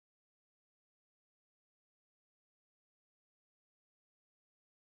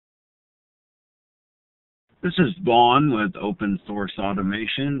This is Vaughn with Open Source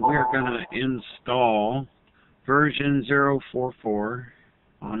Automation. We're going to install version 044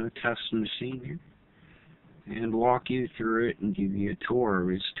 on a test machine here and walk you through it and give you a tour.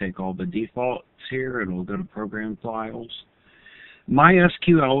 We just take all the defaults here and we'll go to Program Files.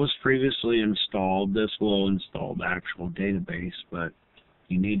 MySQL was previously installed. This will install the actual database, but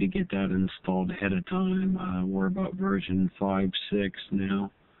you need to get that installed ahead of time. We're about version 5.6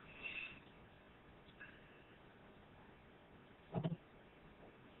 now.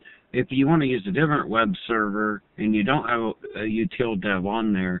 If you want to use a different web server and you don't have a util dev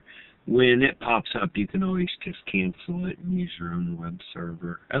on there, when it pops up, you can always just cancel it and use your own web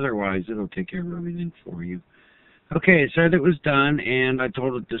server. Otherwise, it'll take care of everything for you. Okay, it said it was done, and I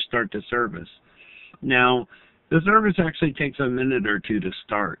told it to start the service. Now, the service actually takes a minute or two to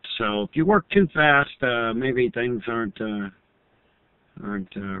start. So if you work too fast, maybe things aren't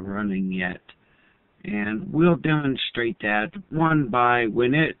running yet. And we'll demonstrate that one by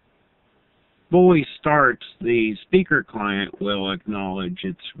when it fully starts, the speaker client will acknowledge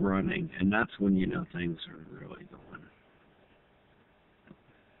it's running, and that's when you know things are really going.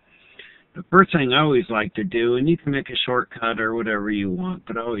 The first thing I always like to do, and you can make a shortcut or whatever you want,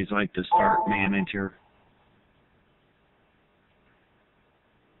 but I always like to start Manager.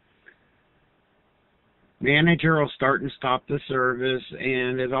 Manager will start and stop the service,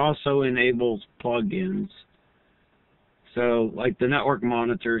 and it also enables plugins. So, like the network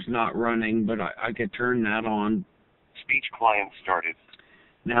monitor is not running, but I could turn that on. Speech client started.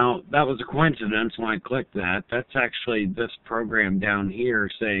 Now, that was a coincidence when I clicked that. That's actually this program down here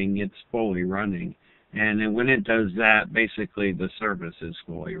saying it's fully running. And then when it does that, basically the service is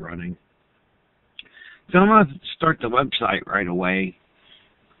fully running. So I'm going to start the website right away,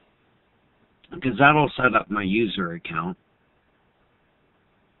 because that'll set up my user account.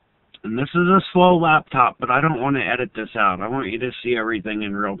 And this is a slow laptop, but I don't want to edit this out. I want you to see everything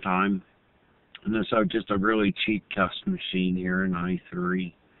in real time. And this is just a really cheap test machine here in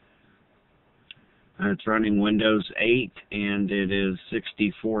i3. And it's running Windows 8, and it is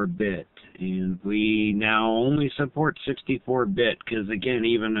 64-bit. And we now only support 64-bit, because again,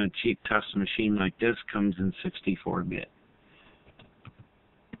 even a cheap test machine like this comes in 64-bit.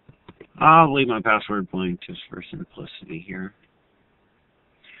 I'll leave my password blank just for simplicity here.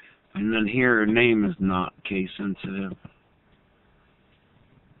 And then here, name is not case sensitive.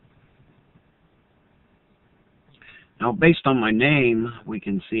 Now, based on my name, we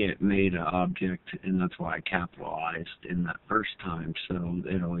can see it made an object, and that's why I capitalized in that first time, so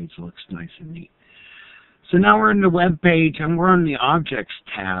it always looks nice and neat. So now we're in the web page, and we're on the Objects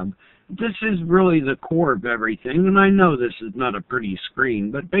tab. This is really the core of everything, and I know this is not a pretty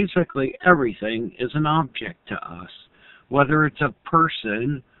screen, but basically everything is an object to us. Whether it's a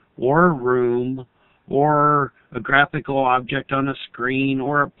person, or a room, or a graphical object on a screen,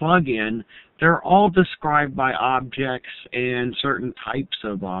 or a plugin, they're all described by objects and certain types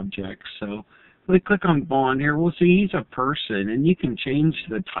of objects. So if we click on Vaughn here, we'll see he's a person, and you can change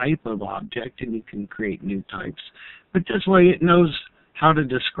the type of object, and you can create new types. But this way it knows how to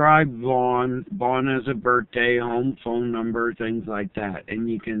describe Vaughn. Vaughn has a birthday, home phone number, things like that, and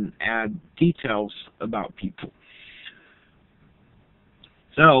you can add details about people.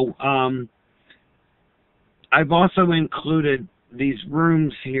 So, I've also included these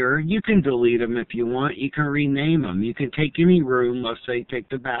rooms here. You can delete them if you want. You can rename them. You can take any room, let's say take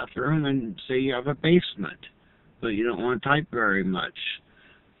the bathroom, and say you have a basement, but you don't want to type very much.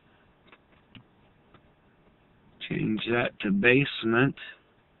 Change that to basement.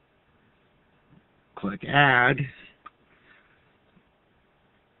 Click Add.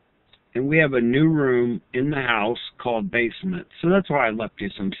 And we have a new room in the house called basement. So that's why I left you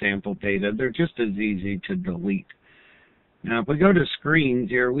some sample data. They're just as easy to delete. Now, if we go to screens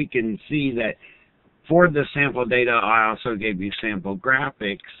here, we can see that for the sample data, I also gave you sample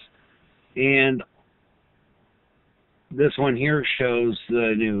graphics. And this one here shows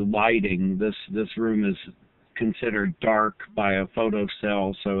the new lighting. This room is considered dark by a photo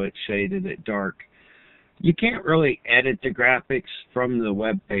cell, so it shaded it dark. You can't really edit the graphics from the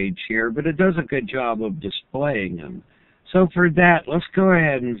web page here, but it does a good job of displaying them. So for that, let's go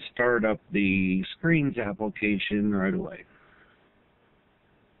ahead and start up the Screens application right away.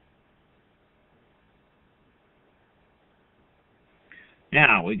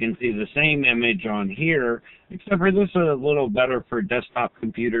 Now, we can see the same image on here, except for this is a little better for desktop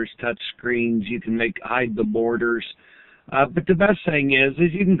computers, touch screens. You can hide the borders. But the best thing is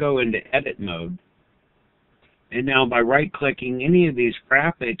you can go into edit mode. And now by right-clicking any of these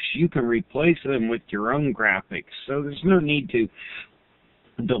graphics, you can replace them with your own graphics. So there's no need to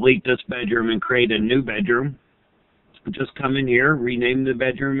delete this bedroom and create a new bedroom. Just come in here, rename the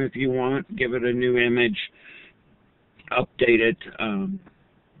bedroom if you want, give it a new image, update it.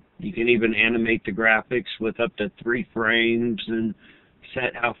 You can even animate the graphics with up to 3 frames and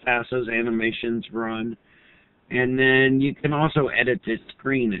set how fast those animations run. And then you can also edit the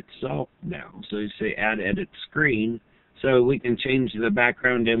screen itself now. So you say add edit screen. So we can change the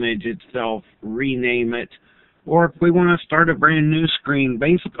background image itself, rename it. Or if we want to start a brand new screen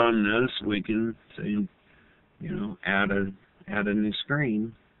based on this, we can say, you know, add a new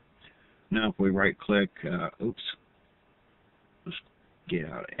screen. Now if we right click, let's get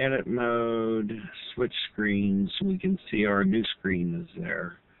out of edit mode, switch screens, we can see our new screen is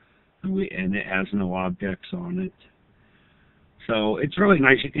there. And it has no objects on it. So it's really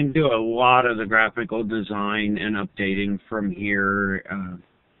nice. You can do a lot of the graphical design and updating from here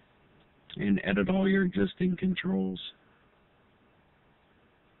and edit all your existing controls.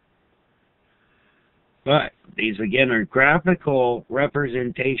 But these, again, are graphical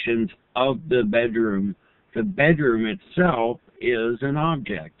representations of the bedroom. The bedroom itself is an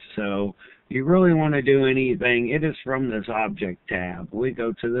object. So if you really want to do anything, it is from this object tab. We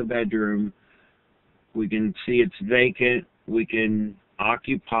go to the bedroom. We can see it's vacant. We can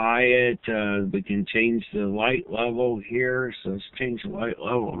occupy it. We can change the light level here. So let's change the light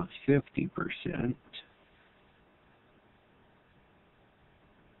level to 50%.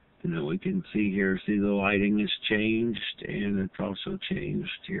 And then we can see here, see the lighting has changed, and it's also changed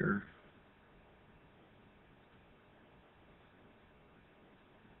here.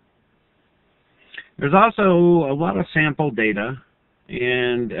 There's also a lot of sample data,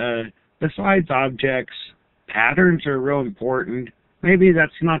 and besides objects, patterns are real important. Maybe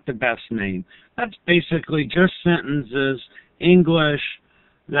that's not the best name. That's basically just sentences, English,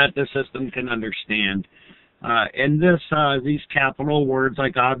 that the system can understand. And these capital words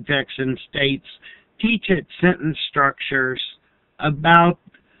like objects and states teach it sentence structures about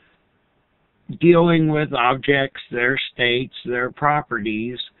dealing with objects, their states, their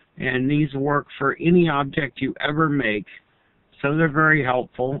properties, and these work for any object you ever make, so they're very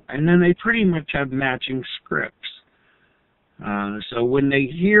helpful. And then they pretty much have matching scripts. So when they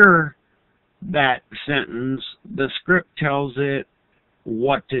hear that sentence, the script tells it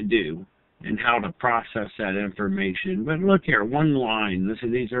what to do and how to process that information. But look here, one line.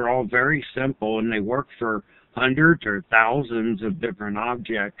 These are all very simple, and they work for hundreds or thousands of different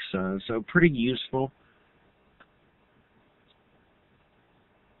objects, so pretty useful.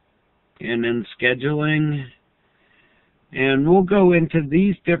 And then scheduling. And we'll go into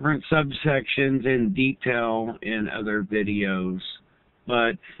these different subsections in detail in other videos.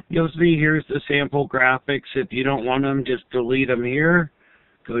 But you'll see here's the sample graphics. If you don't want them, just delete them here.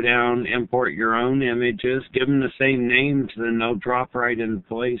 Go down, import your own images, give them the same names, then they'll drop right in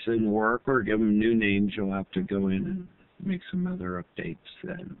place and work, or give them new names. You'll have to go in and make some other updates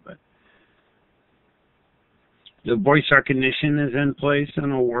then. But the voice recognition is in place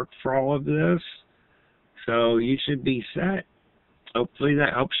and will work for all of this. So you should be set. Hopefully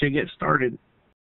that helps you get started.